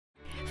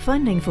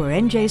Funding for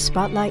NJ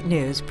Spotlight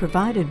News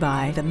provided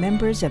by the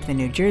members of the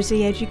New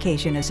Jersey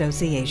Education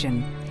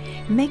Association,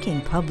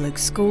 making public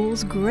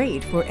schools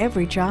great for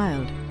every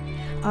child.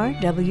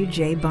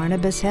 RWJ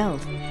Barnabas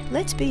Health,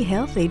 let's be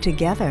healthy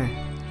together.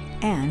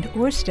 And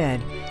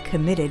Ørsted,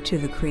 committed to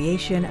the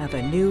creation of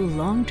a new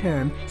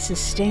long-term,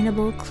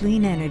 sustainable,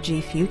 clean energy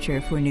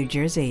future for New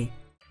Jersey.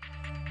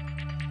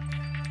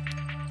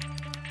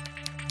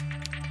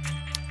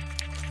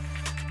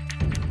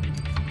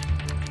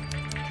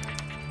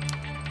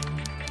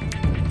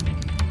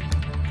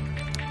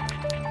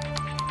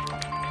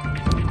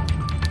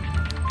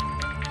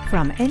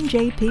 From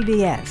NJ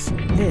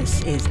PBS,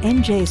 this is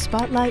NJ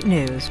Spotlight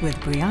News with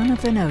Brianna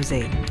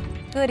Venozzi.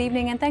 Good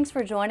evening and thanks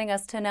for joining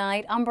us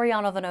tonight. I'm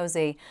Brianna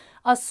Venozzi.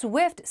 A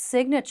swift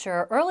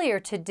signature.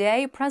 Earlier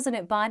today,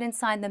 President Biden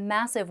signed the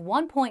massive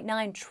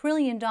 $1.9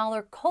 trillion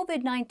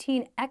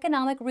COVID-19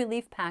 economic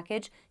relief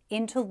package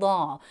into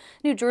law.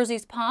 New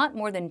Jersey's pot,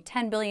 more than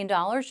 $10 billion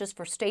just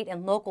for state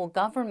and local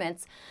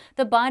governments.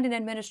 The Biden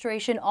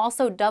administration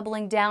also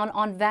doubling down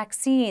on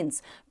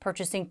vaccines,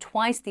 purchasing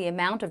twice the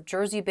amount of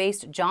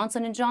Jersey-based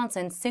Johnson &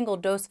 Johnson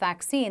single-dose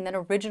vaccine that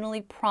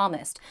originally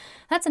promised.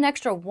 That's an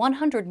extra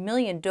 100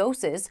 million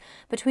doses.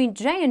 Between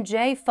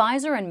J&J,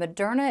 Pfizer, and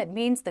Moderna, it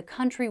means the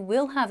country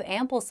will have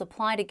ample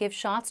supply to give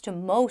shots to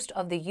most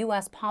of the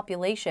U.S.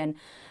 population.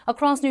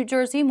 Across New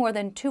Jersey, more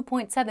than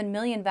 2.7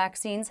 million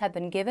vaccines have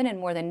been given and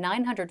more than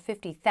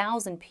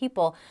 950,000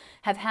 people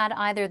have had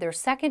either their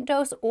second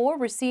dose or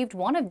received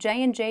one of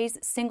J&J's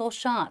single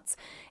shots.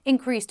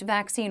 Increased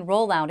vaccine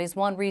rollout is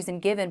one reason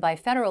given by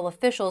federal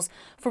officials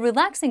for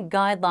relaxing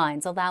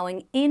guidelines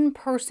allowing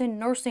in-person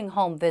nursing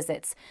home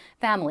visits.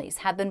 Families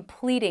have been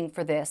pleading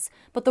for this,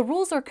 but the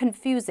rules are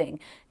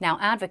confusing. Now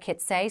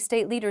advocates say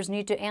state leaders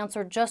need to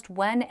answer just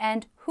when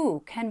and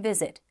who can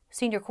visit.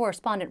 Senior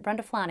correspondent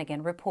Brenda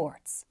Flanagan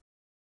reports.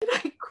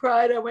 I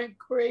cried. I went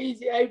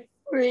crazy. I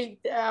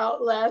freaked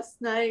out last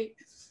night.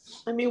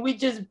 I mean, we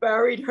just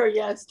buried her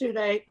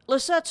yesterday.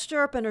 Lisette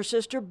Stirp and her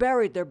sister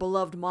buried their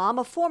beloved mom,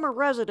 a former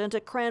resident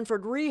at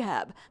Cranford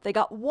Rehab. They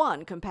got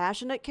one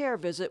compassionate care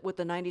visit with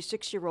the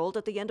 96-year-old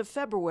at the end of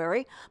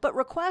February, but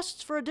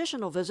requests for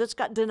additional visits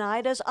got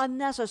denied as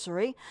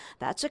unnecessary.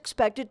 That's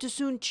expected to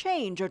soon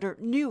change under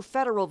new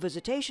federal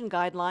visitation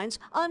guidelines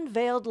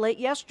unveiled late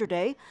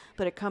yesterday,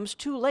 but it comes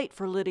too late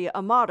for Lydia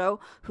Amato,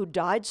 who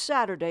died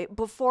Saturday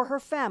before her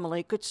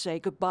family could say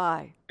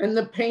goodbye. And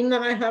the pain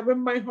that I have in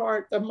my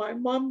heart that my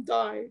mom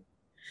died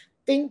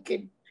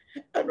thinking,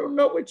 I don't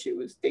know what she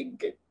was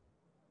thinking,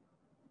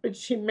 but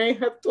she may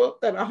have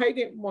thought that I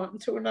didn't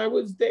want to, and I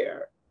was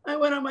there. I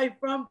went on my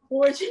front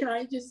porch and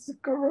I just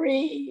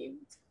screamed,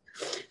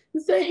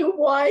 saying,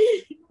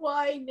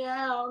 why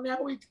now?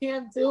 Now we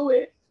can't do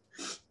it.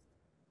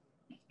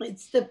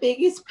 It's the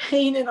biggest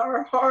pain in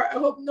our heart. I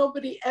hope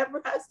nobody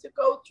ever has to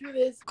go through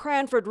this.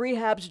 Cranford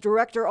Rehab's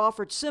director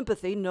offered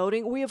sympathy,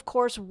 noting, "We of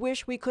course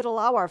wish we could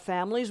allow our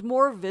families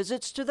more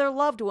visits to their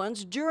loved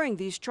ones during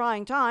these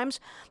trying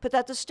times, but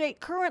that the state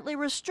currently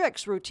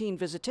restricts routine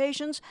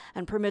visitations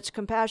and permits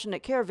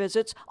compassionate care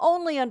visits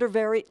only under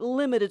very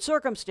limited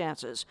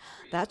circumstances."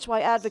 That's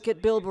why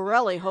advocate Bill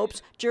Borelli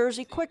hopes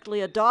Jersey quickly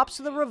adopts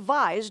the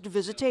revised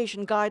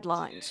visitation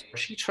guidelines.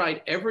 She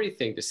tried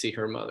everything to see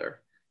her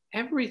mother,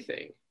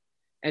 everything.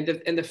 And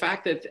the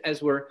fact that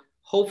as we're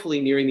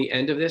hopefully nearing the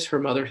end of this, her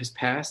mother has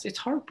passed, it's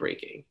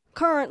heartbreaking.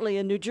 Currently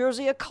in New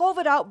Jersey, a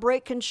COVID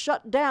outbreak can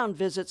shut down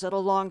visits at a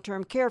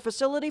long-term care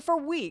facility for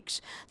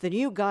weeks. The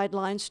new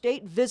guidelines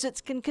state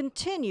visits can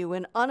continue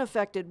in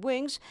unaffected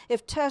wings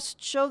if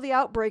tests show the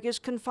outbreak is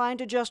confined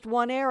to just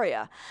one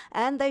area.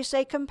 And they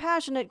say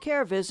compassionate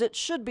care visits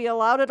should be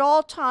allowed at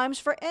all times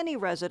for any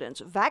residents,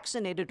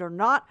 vaccinated or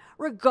not,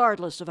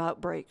 regardless of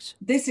outbreaks.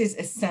 This is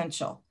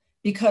essential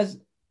because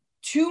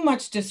too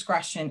much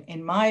discretion,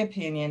 in my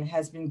opinion,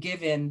 has been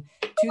given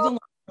to the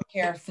long-term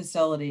care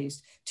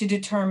facilities to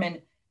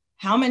determine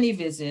how many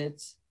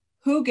visits,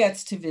 who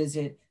gets to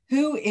visit,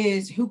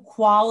 who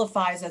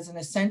qualifies as an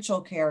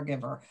essential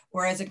caregiver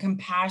or as a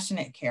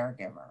compassionate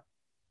caregiver.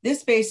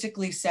 This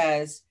basically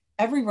says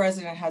every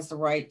resident has the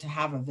right to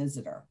have a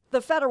visitor. The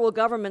federal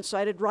government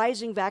cited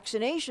rising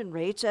vaccination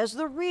rates as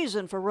the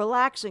reason for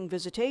relaxing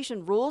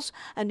visitation rules,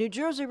 and New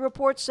Jersey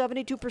reports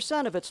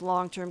 72% of its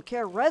long-term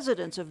care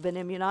residents have been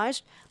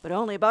immunized, but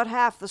only about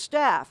half the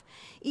staff.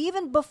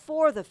 Even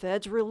before the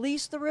feds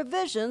released the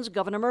revisions,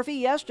 Governor Murphy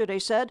yesterday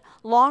said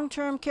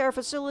long-term care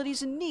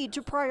facilities need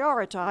to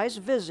prioritize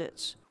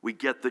visits. We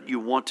get that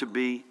you want to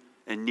be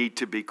and need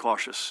to be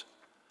cautious.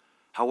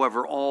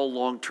 However, all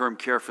long-term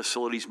care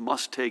facilities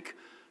must take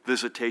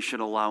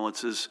visitation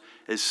allowances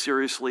as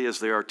seriously as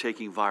they are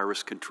taking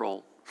virus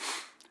control.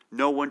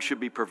 No one should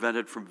be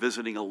prevented from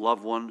visiting a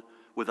loved one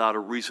without a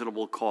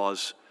reasonable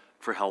cause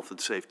for health and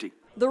safety.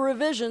 The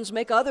revisions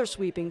make other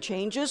sweeping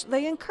changes.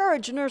 They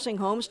encourage nursing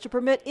homes to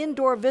permit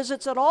indoor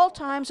visits at all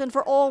times and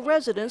for all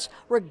residents,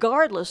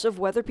 regardless of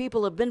whether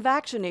people have been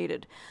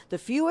vaccinated. The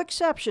few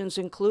exceptions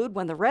include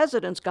when the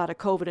residents got a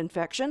COVID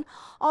infection,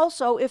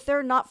 also if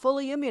they're not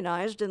fully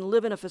immunized and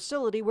live in a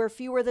facility where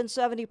fewer than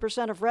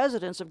 70% of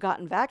residents have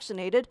gotten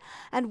vaccinated,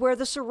 and where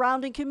the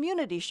surrounding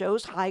community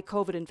shows high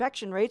COVID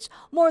infection rates,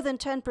 more than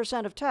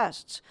 10% of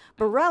tests.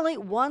 Borelli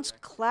wants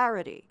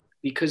clarity.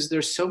 Because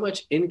there's so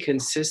much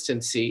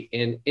inconsistency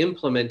in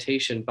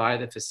implementation by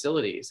the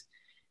facilities.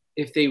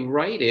 If they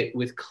write it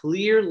with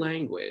clear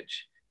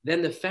language,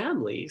 then the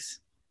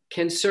families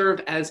can serve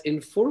as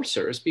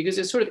enforcers because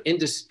it's sort of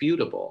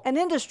indisputable. An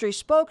industry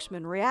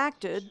spokesman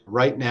reacted.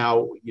 Right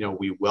now,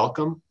 we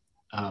welcome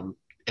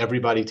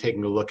everybody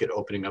taking a look at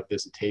opening up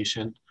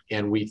visitation.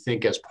 And we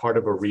think as part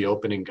of a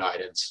reopening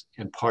guidance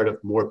and part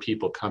of more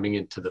people coming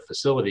into the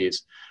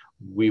facilities,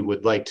 we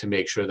would like to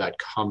make sure that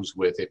comes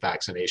with a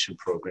vaccination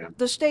program.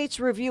 The state's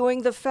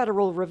reviewing the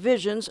federal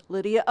revisions.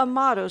 Lydia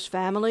Amato's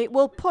family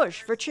will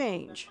push for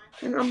change.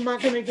 And I'm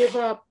not going to give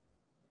up.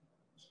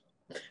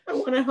 I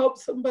want to help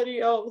somebody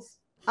else.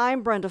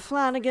 I'm Brenda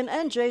Flanagan,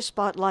 NJ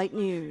Spotlight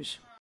News.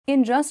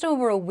 In just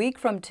over a week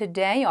from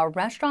today, our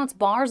restaurants,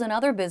 bars, and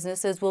other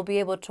businesses will be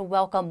able to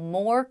welcome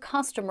more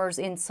customers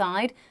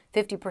inside,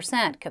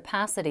 50%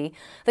 capacity.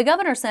 The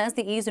governor says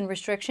the ease in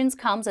restrictions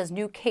comes as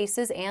new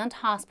cases and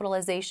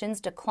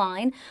hospitalizations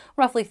decline.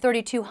 Roughly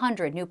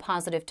 3,200 new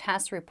positive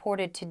tests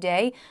reported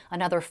today,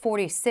 another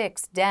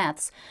 46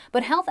 deaths.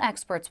 But health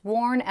experts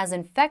warn as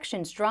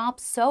infections drop,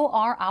 so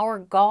are our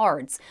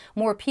guards.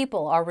 More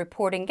people are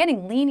reporting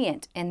getting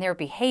lenient in their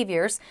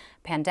behaviors.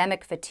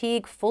 Pandemic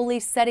fatigue fully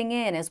setting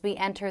in as we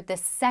enter the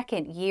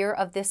second year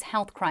of this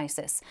health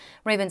crisis.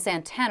 Raven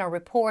Santana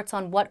reports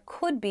on what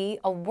could be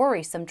a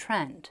worrisome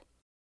trend.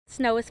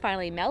 Snow is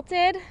finally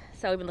melted,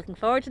 so we've been looking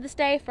forward to this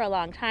day for a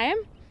long time.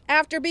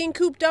 After being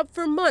cooped up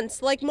for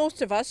months, like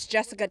most of us,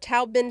 Jessica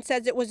Taubman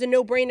says it was a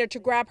no-brainer to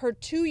grab her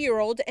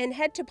 2-year-old and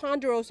head to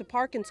Ponderosa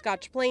Park in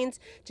Scotch Plains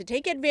to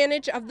take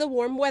advantage of the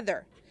warm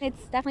weather.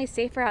 It's definitely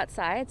safer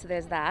outside, so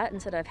there's that,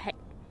 instead of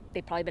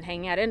they've probably been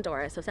hanging out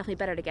indoors, so it's definitely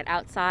better to get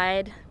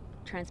outside.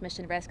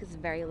 Transmission risk is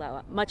very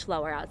low, much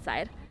lower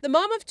outside. The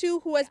mom of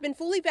 2 who has been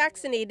fully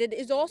vaccinated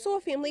is also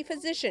a family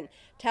physician.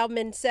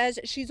 Taubman says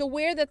she's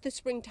aware that the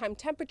springtime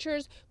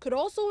temperatures could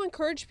also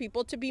encourage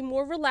people to be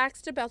more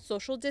relaxed about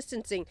social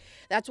distancing.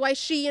 That's why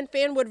she and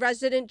Fanwood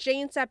resident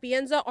Jane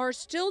Sapienza are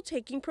still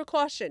taking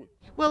precaution.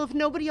 Well, if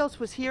nobody else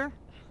was here,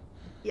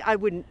 I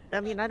wouldn't. I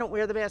mean, I don't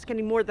wear the mask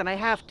any more than I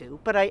have to,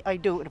 but I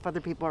do it if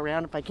other people are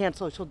around, if I can't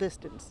social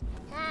distance.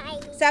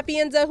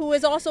 Sapienza, who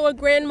is also a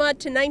grandma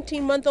to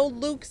 19-month-old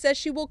Luke, says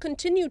she will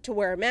continue to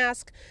wear a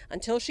mask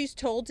until she's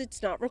told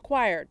it's not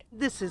required.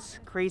 This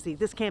is crazy.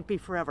 This can't be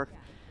forever,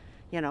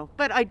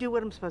 but I do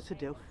what I'm supposed to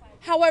do.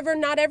 However,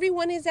 not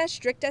everyone is as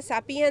strict as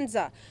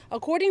Sapienza.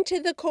 According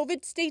to the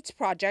COVID States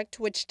Project,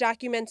 which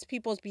documents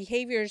people's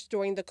behaviors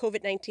during the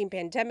COVID-19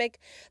 pandemic,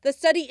 the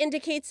study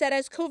indicates that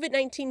as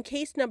COVID-19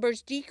 case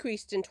numbers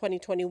decreased in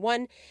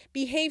 2021,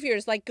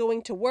 behaviors like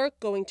going to work,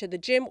 going to the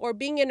gym, or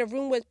being in a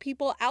room with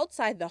people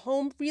outside the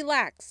home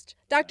relaxed.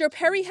 Dr.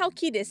 Perry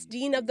Halkitis,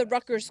 dean of the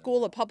Rutgers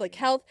School of Public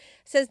Health,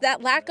 says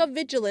that lack of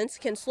vigilance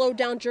can slow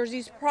down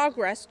Jersey's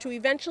progress to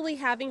eventually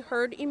having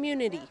herd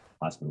immunity.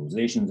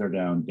 Hospitalizations are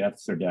down,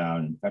 deaths are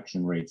down,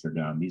 infection rates are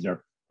down. These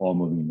are all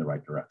moving in the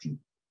right direction.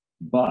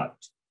 But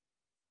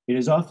it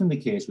is often the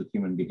case with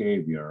human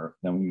behavior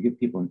that when you give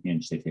people an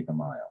inch, they take a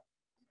mile.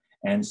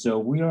 And so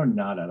we are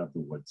not out of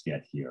the woods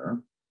yet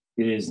here.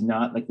 It is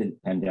not like the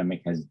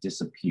pandemic has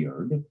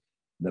disappeared.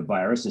 The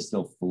virus is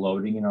still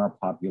floating in our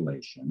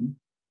population.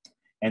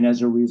 And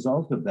as a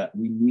result of that,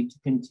 we need to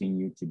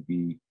continue to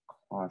be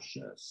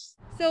cautious.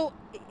 So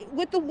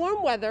with the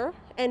warm weather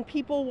and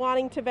people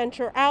wanting to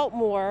venture out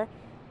more,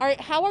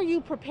 how are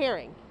you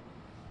preparing?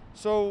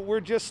 So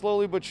we're just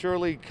slowly but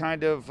surely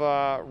kind of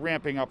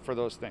ramping up for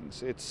those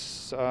things.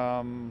 It's,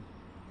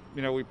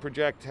 we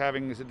project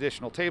having these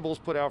additional tables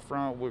put out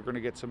front. We're going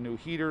to get some new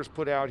heaters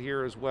put out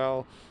here as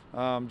well,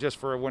 just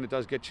for when it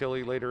does get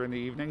chilly later in the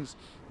evenings.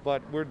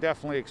 But we're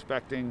definitely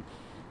expecting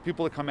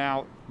people to come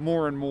out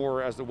more and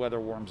more as the weather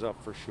warms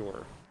up for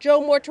sure. Joe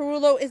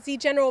Mortarulo is the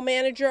general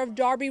manager of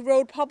Darby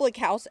Road Public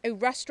House, a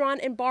restaurant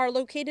and bar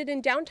located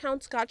in downtown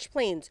Scotch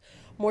Plains.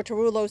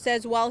 Mortarulo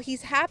says while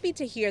he's happy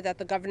to hear that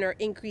the governor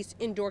increased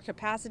indoor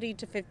capacity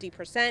to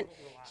 50%,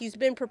 he's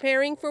been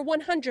preparing for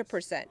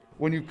 100%.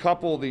 When you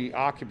couple the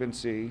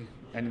occupancy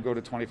and go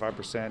to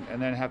 25% and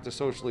then have to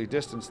socially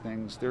distance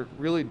things, there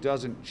really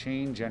doesn't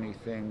change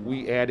anything.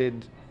 We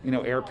added,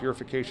 air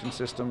purification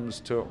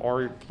systems to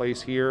our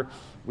place here.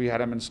 We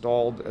had them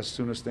installed as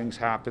soon as things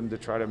happened to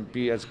try to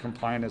be as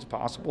compliant as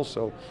possible.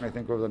 So I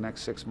think over the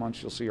next 6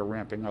 months, you'll see a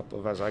ramping up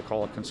of, as I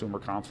call it, consumer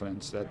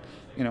confidence that,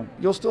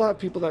 you'll still have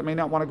people that may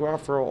not want to go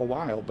out for a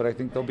while, but I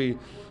think they'll be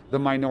the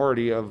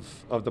minority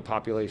of the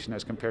population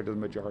as compared to the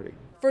majority.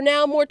 For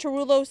now,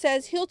 Mortarulo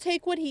says he'll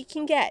take what he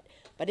can get.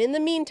 But in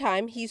the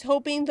meantime, he's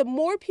hoping the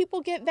more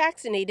people get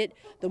vaccinated,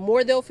 the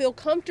more they'll feel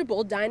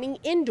comfortable dining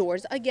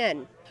indoors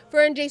again. For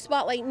NJ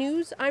Spotlight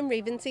News, I'm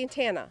Raven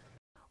Santana.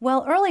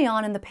 Well, early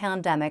on in the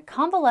pandemic,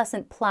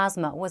 convalescent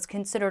plasma was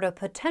considered a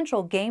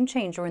potential game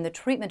changer in the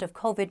treatment of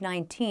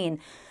COVID-19.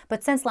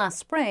 But since last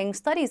spring,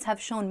 studies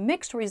have shown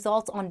mixed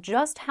results on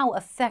just how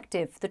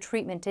effective the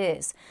treatment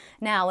is.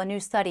 Now, a new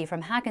study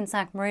from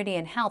Hackensack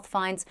Meridian Health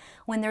finds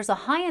when there's a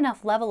high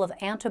enough level of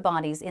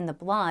antibodies in the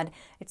blood,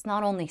 it's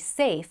not only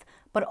safe,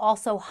 but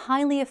also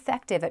highly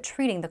effective at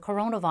treating the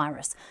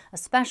coronavirus,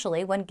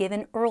 especially when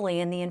given early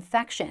in the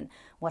infection.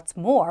 What's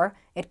more,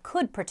 it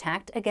could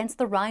protect against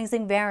the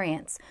rising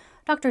variants.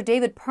 Dr.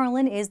 David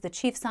Perlin is the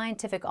Chief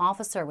Scientific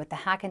Officer with the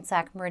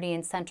Hackensack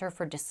Meridian Center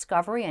for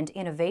Discovery and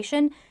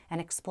Innovation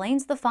and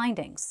explains the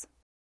findings.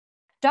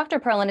 Dr.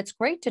 Perlin, it's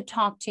great to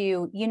talk to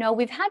you. You know,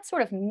 we've had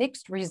sort of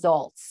mixed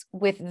results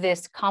with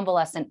this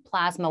convalescent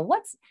plasma.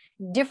 What's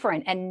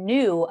different and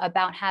new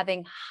about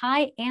having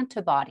high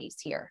antibodies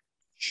here?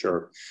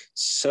 Sure.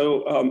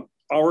 So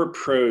our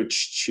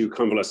approach to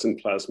convalescent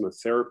plasma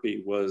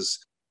therapy was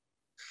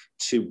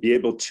to be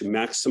able to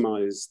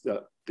maximize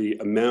the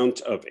amount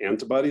of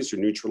antibodies or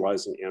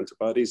neutralizing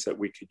antibodies that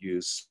we could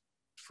use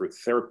for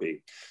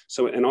therapy.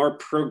 So in our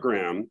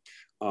program,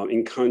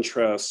 in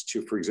contrast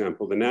to, for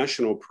example, the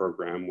national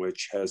program,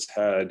 which has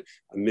had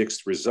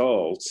mixed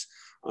results,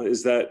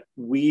 is that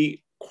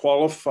we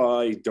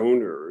qualify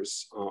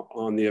donors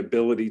on the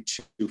ability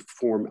to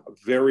form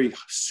very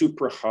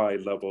super high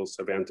levels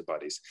of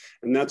antibodies.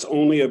 And that's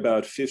only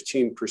about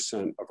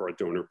 15% of our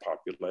donor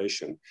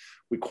population.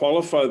 We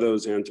qualify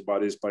those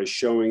antibodies by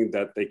showing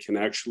that they can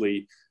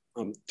actually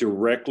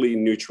directly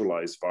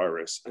neutralize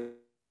virus.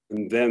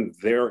 And then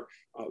they're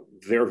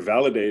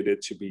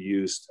validated to be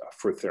used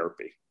for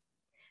therapy.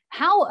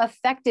 How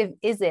effective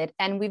is it?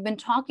 And we've been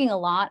talking a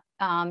lot,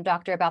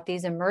 Doctor, about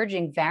these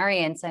emerging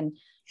variants and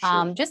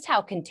just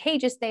how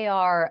contagious they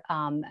are,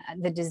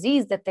 the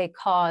disease that they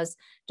cause.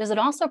 Does it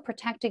also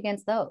protect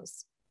against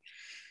those?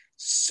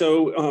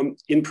 So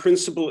in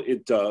principle,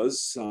 it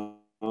does.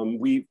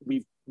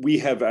 We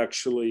have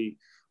actually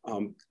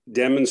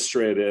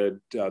demonstrated,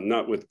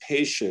 not with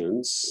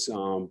patients,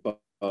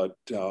 but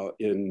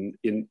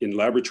in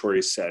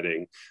laboratory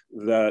setting,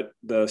 that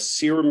the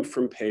serum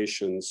from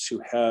patients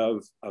who have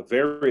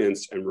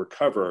variants and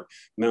recover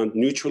mount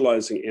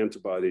neutralizing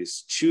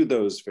antibodies to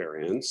those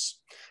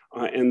variants.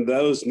 And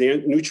those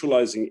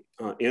neutralizing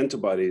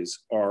antibodies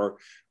are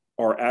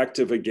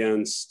active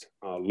against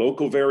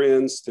local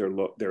variants.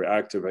 They're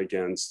active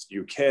against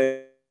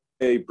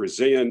UK,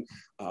 Brazilian,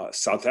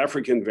 South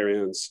African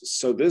variants.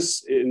 So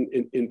this,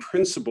 in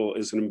principle,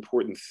 is an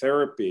important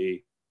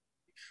therapy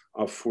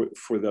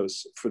for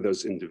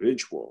those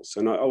individuals.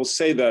 And I will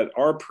say that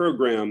our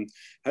program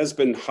has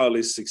been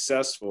highly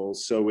successful.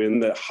 So in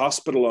the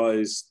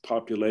hospitalized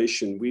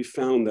population, we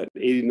found that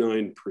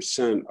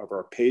 89% of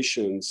our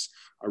patients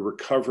are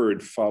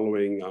recovered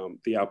following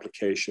the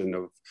application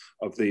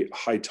of the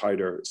high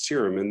titer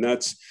serum. And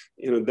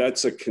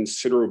that's a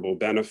considerable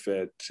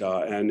benefit.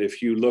 And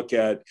if you look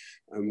at,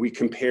 we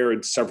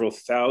compared several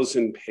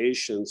thousand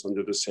patients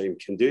under the same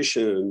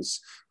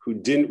conditions who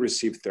didn't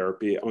receive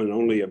therapy, and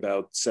only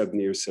about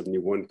 70 or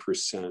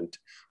 71%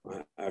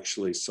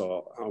 actually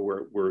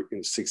were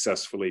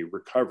successfully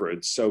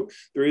recovered. So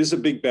there is a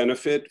big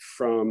benefit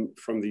from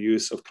the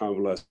use of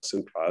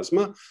convalescent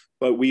plasma,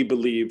 but we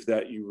believe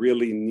that you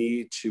really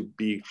need to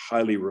be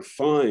highly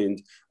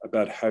refined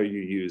about how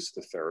you use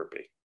the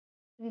therapy.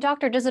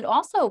 Doctor, does it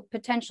also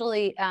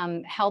potentially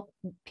help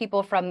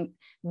people from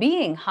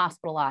being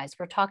hospitalized?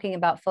 We're talking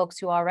about folks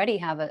who already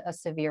have a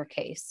severe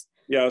case.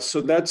 Yeah,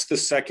 so that's the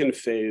second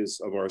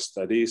phase of our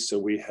study. So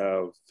we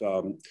have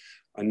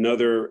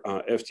another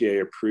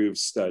FDA-approved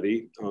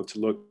study to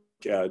look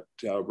at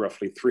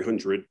roughly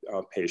 300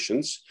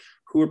 patients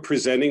who are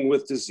presenting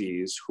with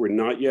disease, who are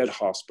not yet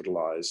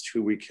hospitalized,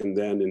 who we can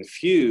then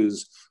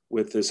infuse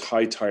with this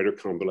high titer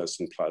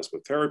convalescent plasma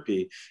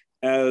therapy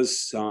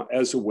as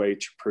a way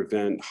to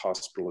prevent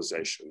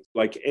hospitalization.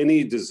 Like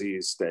any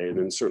disease state,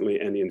 and certainly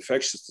any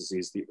infectious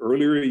disease, the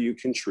earlier you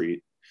can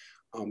treat,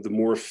 the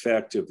more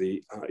effective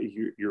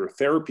your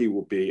therapy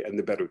will be and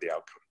the better the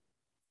outcome.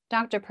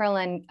 Dr.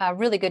 Perlin,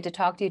 really good to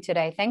talk to you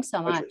today. Thanks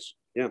so much.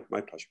 Yeah,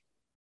 my pleasure.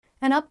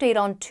 An update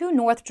on 2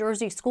 North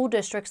Jersey school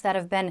districts that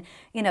have been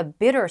in a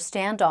bitter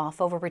standoff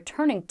over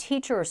returning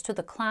teachers to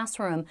the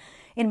classroom.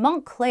 In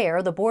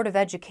Montclair, the Board of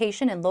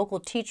Education and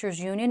local teachers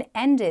union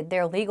ended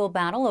their legal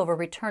battle over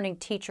returning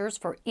teachers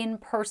for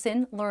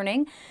in-person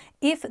learning.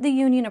 If the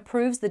union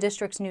approves the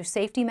district's new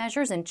safety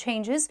measures and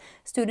changes,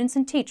 students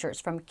and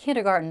teachers from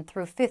kindergarten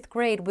through 5th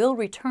grade will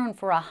return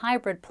for a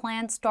hybrid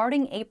plan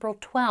starting April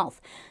 12th.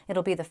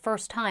 It'll be the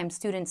first time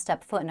students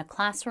step foot in a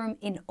classroom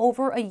in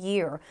over a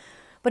year.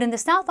 But in the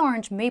South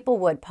Orange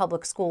Maplewood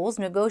Public Schools,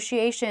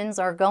 negotiations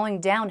are going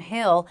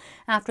downhill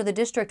after the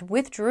district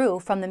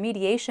withdrew from the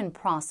mediation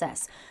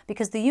process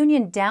because the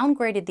union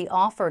downgraded the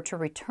offer to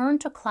return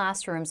to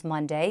classrooms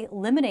Monday,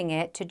 limiting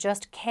it to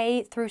just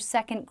K through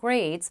second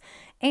grades,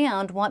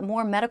 and want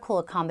more medical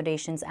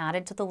accommodations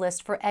added to the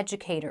list for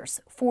educators.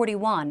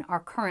 41 are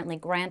currently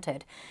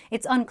granted.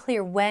 It's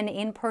unclear when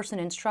in-person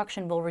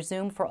instruction will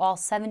resume for all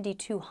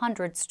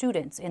 7,200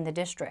 students in the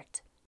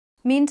district.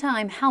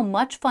 Meantime, how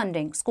much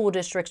funding school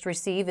districts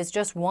receive is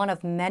just one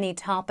of many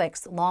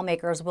topics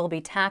lawmakers will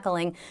be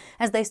tackling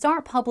as they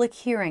start public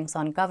hearings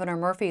on Governor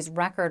Murphy's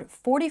record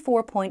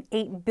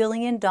 $44.8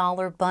 billion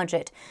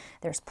budget.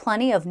 There's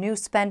plenty of new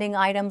spending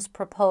items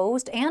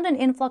proposed and an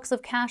influx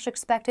of cash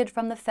expected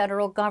from the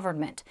federal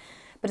government.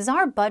 But as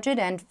our budget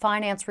and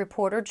finance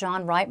reporter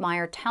John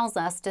Reitmeyer tells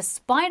us,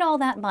 despite all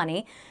that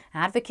money,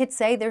 advocates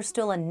say there's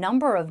still a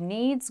number of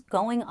needs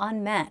going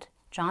unmet.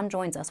 John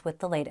joins us with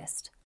the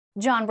latest.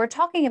 John, we're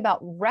talking about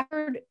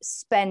record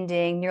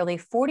spending, nearly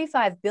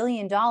 $45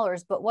 billion,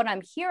 but what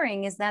I'm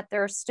hearing is that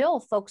there are still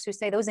folks who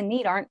say those in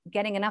need aren't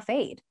getting enough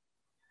aid.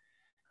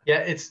 Yeah,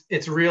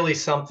 it's really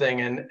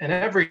something. And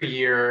every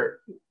year,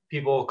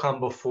 people come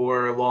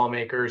before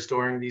lawmakers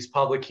during these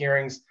public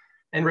hearings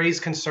and raise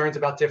concerns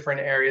about different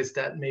areas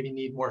that maybe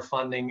need more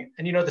funding.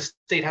 And, you know, the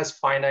state has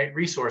finite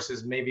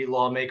resources. Maybe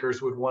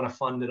lawmakers would want to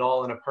fund it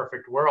all in a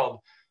perfect world,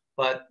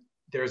 but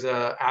there's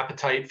an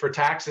appetite for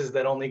taxes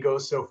that only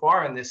goes so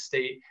far in this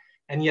state.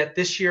 And yet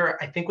this year,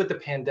 I think with the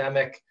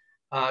pandemic,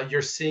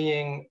 you're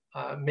seeing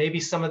maybe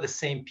some of the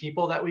same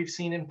people that we've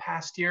seen in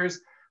past years,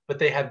 but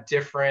they have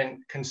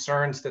different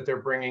concerns that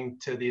they're bringing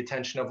to the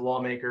attention of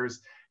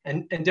lawmakers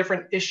and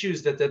different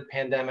issues that the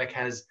pandemic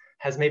has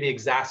maybe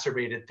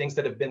exacerbated, things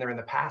that have been there in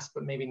the past,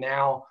 but maybe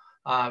now,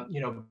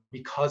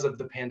 because of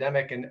the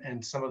pandemic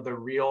and some of the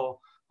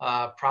real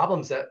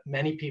problems that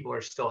many people are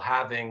still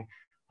having,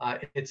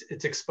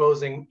 it's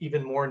exposing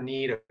even more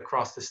need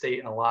across the state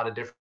in a lot of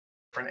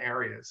different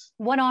areas.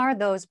 What are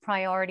those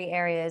priority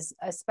areas,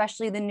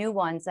 especially the new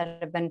ones that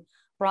have been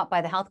brought by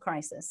the health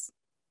crisis?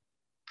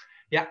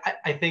 Yeah,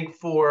 I think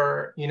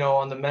for,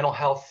 on the mental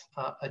health,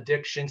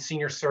 addiction,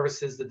 senior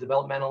services, the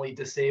developmentally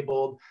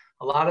disabled,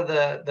 a lot of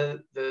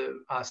the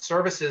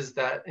services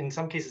that in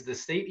some cases the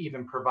state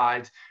even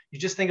provides, you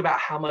just think about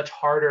how much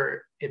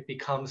harder it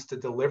becomes to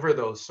deliver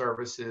those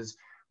services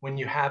when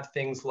you have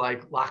things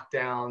like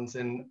lockdowns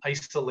and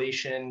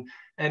isolation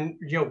and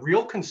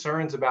real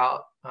concerns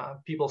about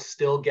people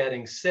still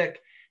getting sick.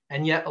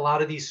 And yet a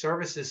lot of these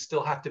services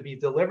still have to be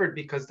delivered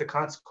because the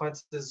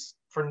consequences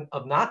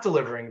of not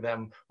delivering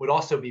them would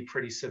also be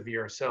pretty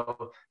severe.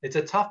 So it's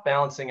a tough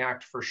balancing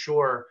act for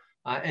sure.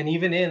 And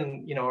even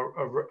in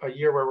a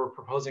year where we're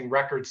proposing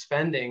record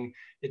spending,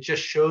 it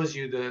just shows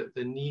you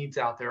the needs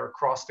out there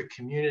across the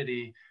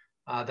community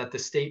that the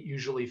state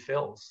usually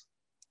fills.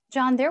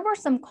 John, there were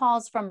some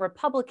calls from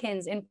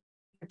Republicans in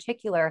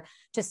particular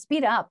to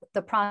speed up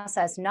the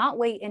process, not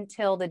wait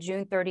until the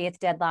June 30th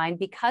deadline,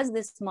 because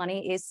this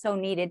money is so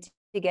needed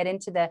to get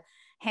into the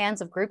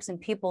hands of groups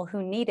and people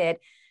who need it.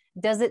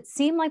 Does it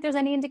seem like there's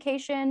any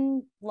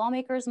indication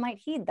lawmakers might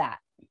heed that?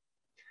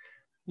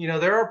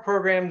 There are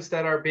programs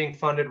that are being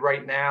funded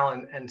right now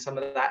and some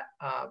of that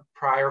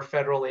prior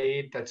federal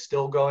aid that's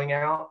still going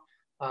out.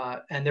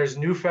 And there's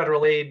new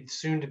federal aid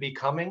soon to be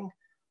coming.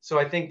 So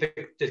I think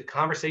the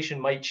conversation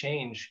might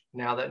change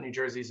now that New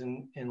Jersey's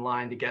in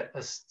line to get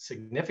a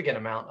significant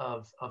amount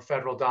of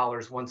federal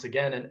dollars once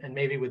again, and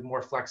maybe with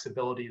more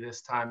flexibility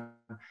this time.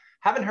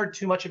 Haven't heard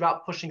too much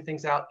about pushing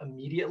things out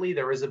immediately.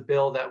 There is a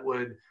bill that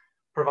would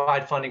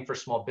provide funding for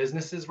small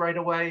businesses right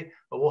away,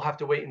 but we'll have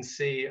to wait and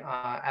see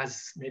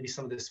as maybe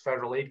some of this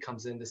federal aid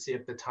comes in to see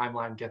if the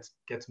timeline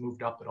gets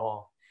moved up at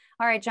all.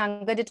 All right,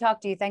 John, good to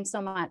talk to you. Thanks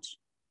so much.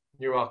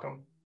 You're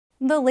welcome.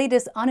 The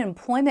latest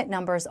unemployment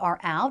numbers are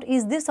out.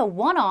 Is this a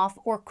one-off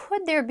or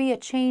could there be a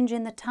change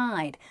in the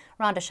tide?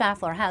 Rhonda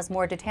Schaffler has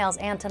more details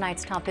and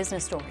tonight's top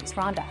business stories.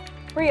 Rhonda.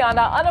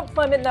 Brianna,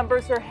 unemployment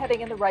numbers are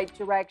heading in the right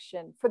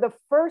direction. For the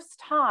first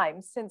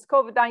time since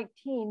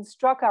COVID-19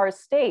 struck our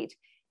state,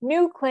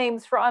 new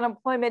claims for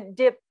unemployment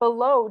dipped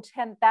below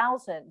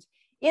 10,000.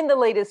 In the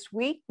latest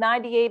week,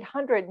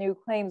 9,800 new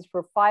claims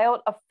were filed,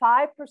 a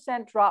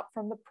 5% drop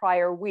from the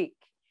prior week.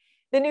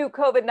 The new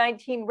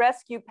COVID-19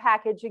 rescue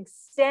package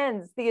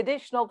extends the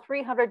additional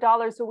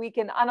 $300 a week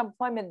in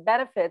unemployment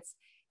benefits,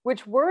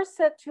 which were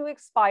set to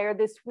expire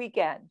this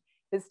weekend.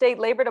 The state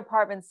labor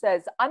department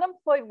says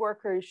unemployed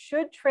workers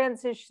should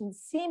transition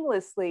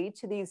seamlessly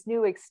to these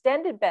new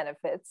extended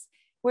benefits,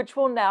 which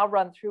will now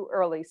run through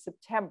early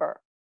September.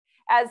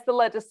 As the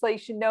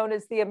legislation known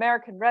as the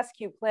American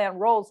Rescue Plan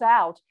rolls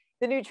out,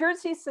 the New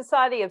Jersey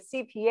Society of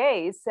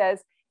CPAs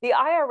says the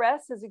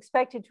IRS is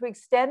expected to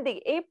extend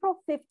the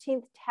April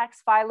 15th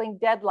tax filing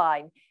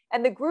deadline,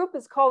 and the group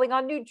is calling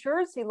on New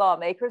Jersey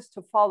lawmakers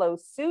to follow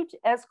suit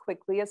as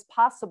quickly as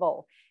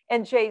possible.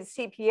 NJ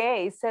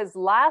CPA says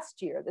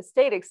last year the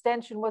state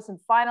extension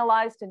wasn't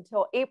finalized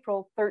until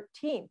April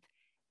 13th,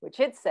 which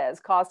it says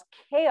caused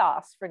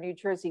chaos for New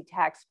Jersey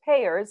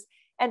taxpayers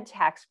and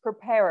tax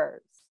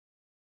preparers.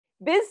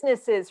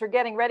 Businesses are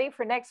getting ready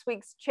for next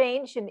week's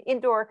change in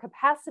indoor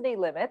capacity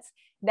limits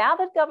now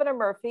that Governor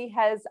Murphy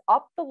has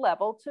upped the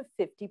level to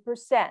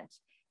 50%.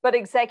 But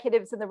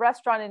executives in the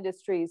restaurant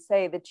industry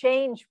say the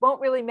change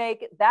won't really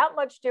make that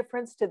much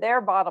difference to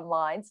their bottom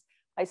lines.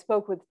 I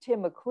spoke with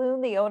Tim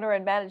McClune, the owner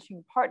and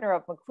managing partner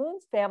of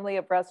McClune's family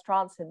of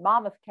restaurants in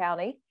Monmouth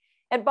County,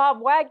 and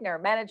Bob Wagner,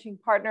 managing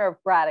partner of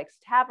Braddock's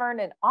Tavern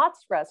and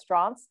Ott's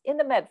Restaurants in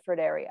the Medford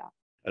area.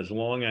 As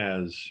long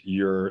as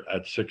you're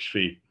at 6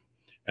 feet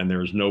and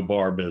there's no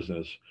bar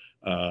business,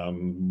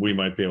 we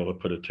might be able to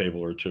put a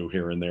table or two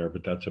here and there,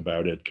 but that's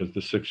about it, because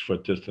the 6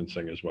 foot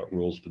distancing is what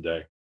rules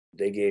today.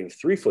 They gave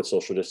 3 foot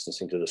social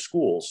distancing to the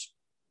schools.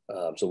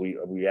 So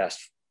we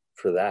asked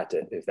for that,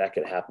 if that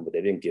could happen, but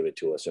they didn't give it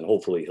to us, and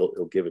hopefully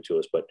he'll give it to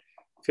us. But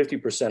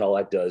 50%, all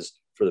that does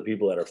for the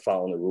people that are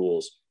following the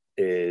rules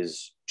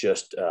is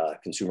just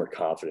consumer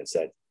confidence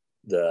that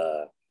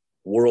the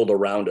world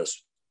around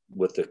us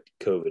with the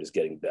COVID is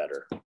getting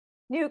better.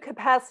 New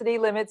capacity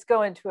limits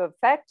go into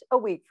effect a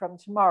week from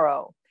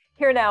tomorrow.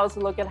 Here now is a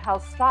look at how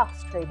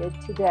stocks traded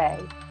today.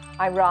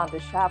 I'm Rhonda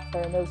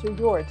Schaffler, and those are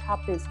your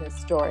top business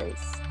stories.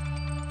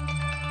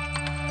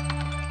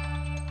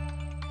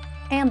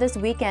 And this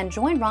weekend,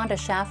 join Rhonda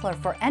Schaffler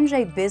for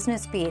NJ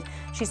Business Beat.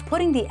 She's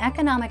putting the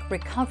economic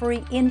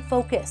recovery in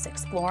focus,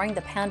 exploring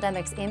the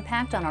pandemic's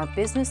impact on our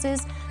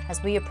businesses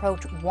as we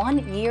approach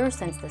 1 year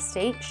since the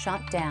state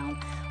shut down.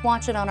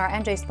 Watch it on our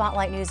NJ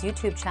Spotlight News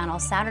YouTube channel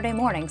Saturday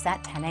mornings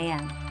at 10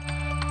 a.m.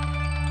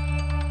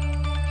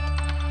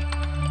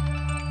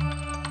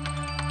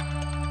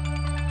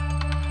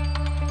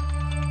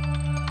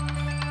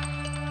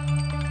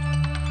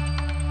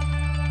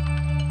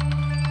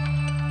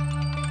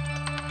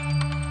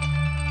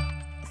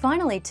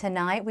 Finally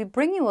tonight, we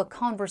bring you a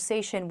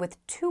conversation with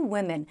two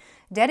women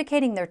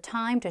dedicating their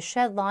time to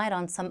shed light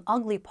on some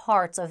ugly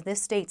parts of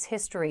this state's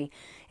history.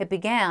 It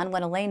began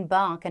when Elaine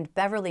Buck and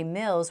Beverly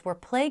Mills were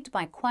plagued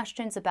by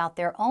questions about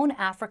their own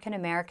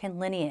African-American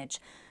lineage.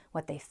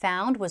 What they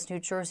found was New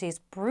Jersey's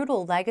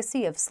brutal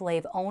legacy of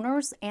slave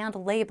owners and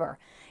labor.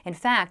 In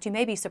fact, you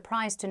may be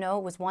surprised to know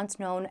it was once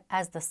known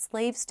as the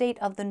slave state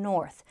of the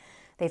North.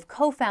 They've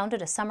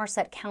co-founded a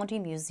Somerset County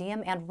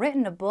museum and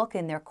written a book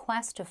in their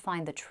quest to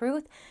find the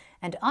truth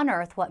and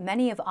unearth what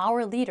many of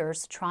our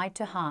leaders tried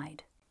to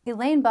hide.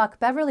 Elaine Buck,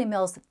 Beverly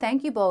Mills,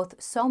 thank you both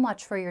so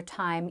much for your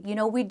time. You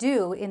know, we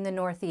do in the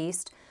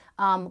Northeast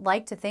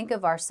like to think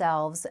of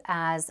ourselves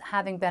as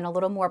having been a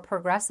little more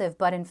progressive,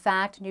 but in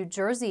fact, New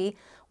Jersey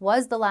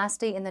was the last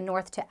state in the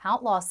North to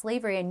outlaw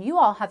slavery, and you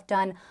all have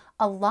done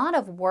a lot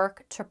of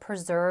work to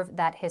preserve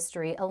that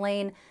history.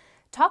 Elaine,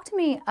 talk to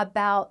me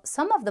about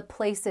some of the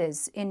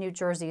places in New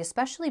Jersey,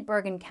 especially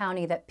Bergen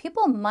County, that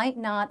people might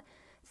not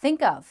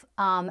think of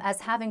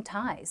as having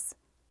ties.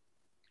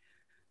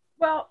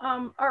 Well,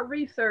 our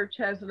research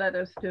has led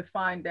us to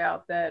find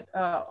out that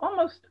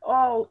almost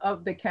all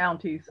of the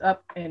counties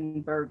up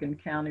in Bergen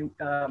County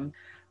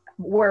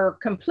were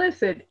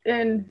complicit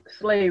in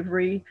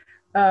slavery.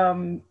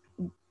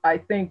 I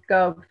think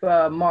of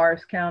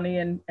Morris County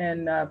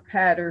and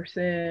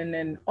Patterson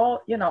and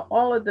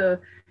all of the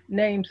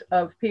names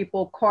of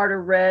people,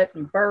 Carteret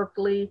and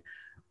Berkeley,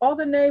 all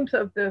the names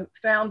of the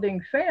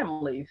founding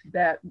families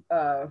that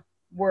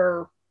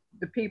were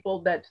the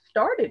people that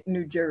started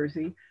New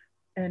Jersey,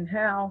 and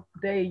how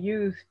they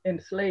used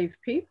enslaved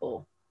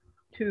people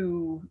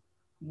to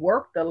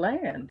work the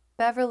land.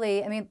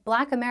 Beverly, I mean,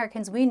 Black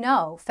Americans, we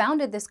know,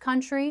 founded this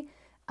country,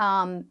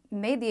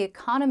 made the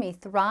economy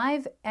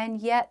thrive,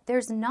 and yet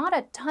there's not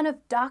a ton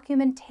of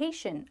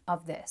documentation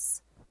of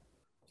this.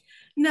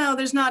 No,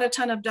 there's not a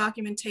ton of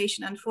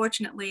documentation,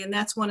 unfortunately, and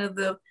that's one of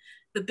the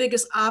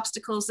biggest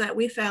obstacles that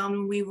we found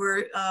when we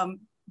were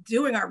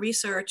doing our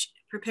research,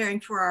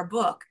 preparing for our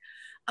book.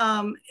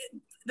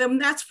 Then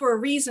that's for a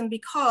reason,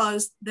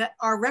 because that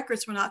our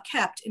records were not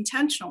kept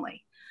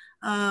intentionally.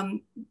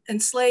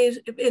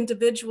 Enslaved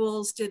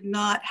individuals did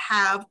not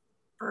have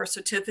birth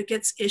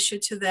certificates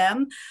issued to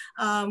them.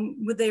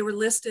 They were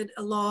listed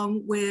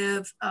along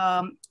with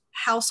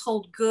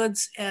household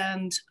goods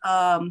and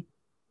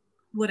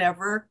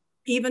whatever,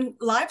 even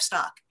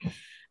livestock.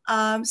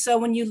 So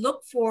when you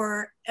look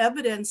for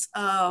evidence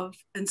of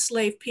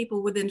enslaved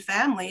people within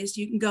families,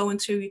 you can go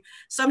into,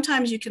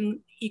 sometimes you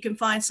can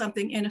find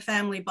something in a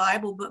family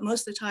Bible, but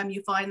most of the time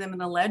you find them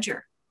in a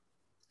ledger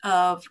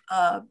of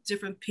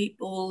different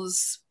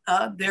people's,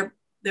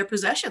 their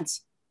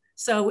possessions.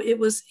 So it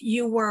was,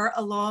 you were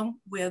along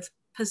with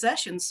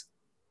possessions.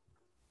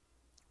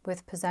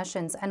 With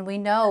possessions. And we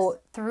know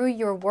through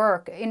your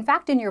work, in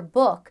fact, in your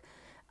book,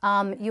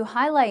 you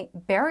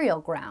highlight burial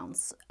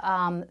grounds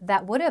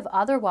that would have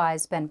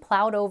otherwise been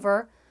plowed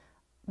over,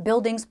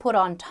 buildings put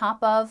on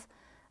top of.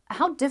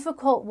 How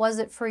difficult was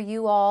it for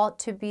you all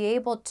to be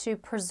able to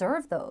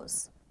preserve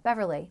those?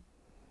 Beverly?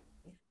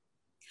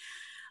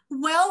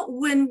 Well,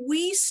 when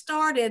we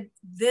started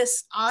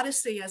this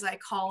odyssey, as I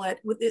call it,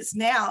 with this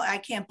now, I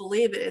can't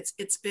believe it.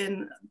 It's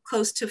been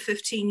close to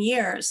 15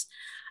 years.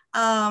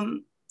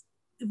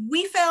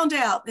 we found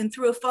out, and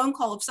through a phone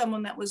call of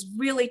someone that was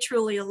really,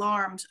 truly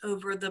alarmed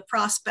over the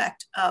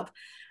prospect of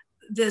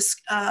this,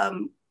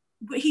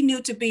 what he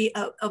knew to be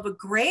of a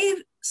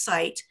grave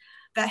site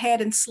that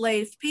had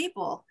enslaved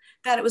people,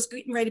 that it was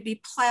getting ready to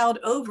be plowed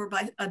over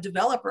by a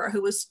developer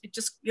who was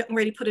just getting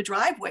ready to put a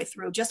driveway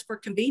through just for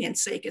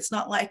convenience sake. It's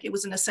not like it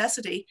was a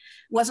necessity. It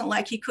wasn't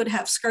like he could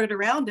have skirted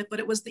around it, but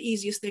it was the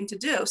easiest thing to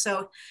do.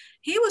 So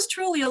he was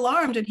truly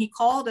alarmed, and he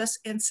called us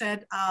and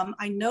said,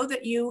 I know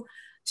that you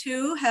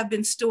two have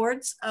been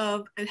stewards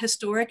of a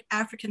historic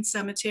African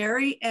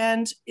cemetery,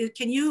 and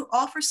can you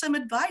offer some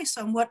advice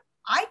on what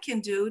I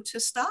can do to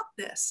stop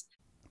this?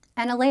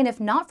 And Elaine, if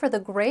not for the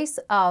grace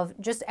of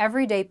just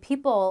everyday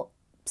people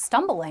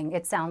stumbling,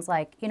 it sounds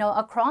like, you know,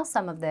 across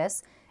some of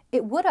this,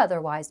 it would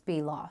otherwise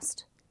be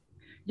lost.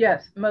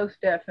 Yes, most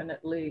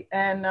definitely.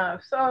 And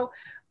so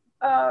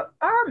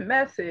our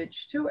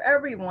message to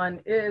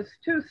everyone is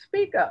to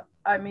speak up.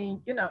 I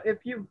mean, you know, if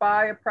you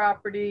buy a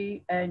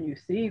property and you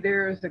see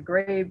there's a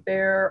grave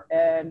there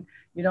and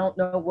you don't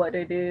know what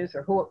it is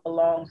or who it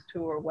belongs to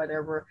or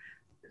whatever,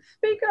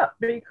 speak up,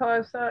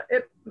 because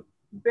it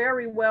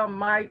very well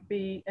might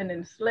be an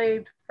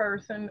enslaved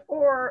person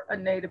or a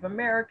Native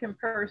American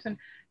person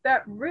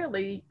that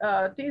really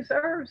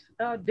deserves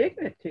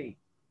dignity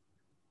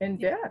in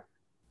death.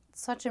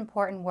 Such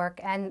important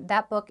work. And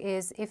that book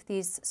is If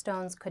These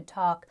Stones Could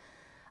Talk.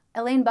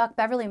 Elaine Buck,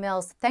 Beverly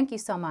Mills, thank you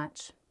so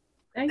much.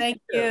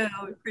 Thank you.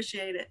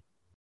 Appreciate it.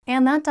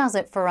 And that does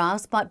it for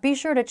us, but be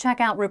sure to check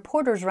out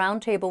Reporters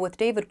Roundtable with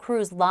David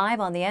Cruz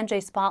live on the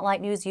NJ Spotlight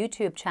News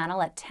YouTube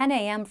channel at 10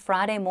 a.m.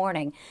 Friday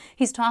morning.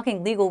 He's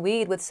talking legal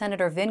weed with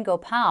Senator Vin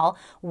Gopal.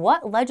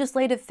 What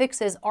legislative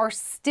fixes are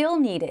still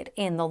needed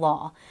in the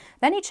law?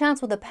 Then he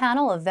chats with a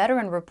panel of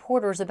veteran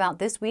reporters about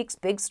this week's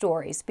big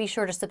stories. Be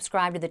sure to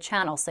subscribe to the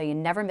channel so you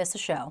never miss a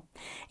show.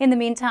 In the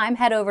meantime,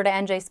 head over to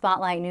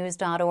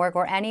njspotlightnews.org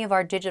or any of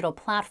our digital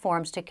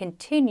platforms to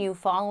continue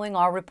following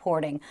our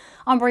reporting.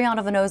 I'm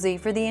Brianna Vanozzi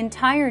for the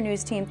entire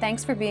news team.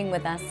 Thanks for being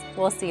with us.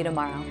 We'll see you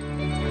tomorrow.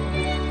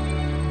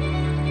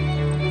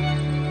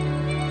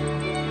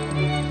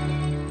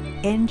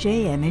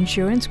 NJM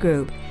Insurance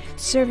Group,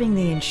 serving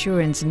the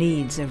insurance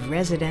needs of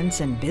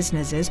residents and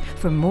businesses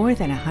for more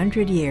than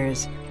 100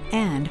 years.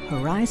 And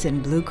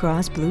Horizon Blue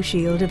Cross Blue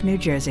Shield of New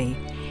Jersey,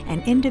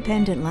 an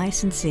independent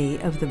licensee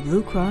of the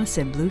Blue Cross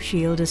and Blue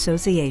Shield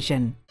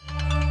Association.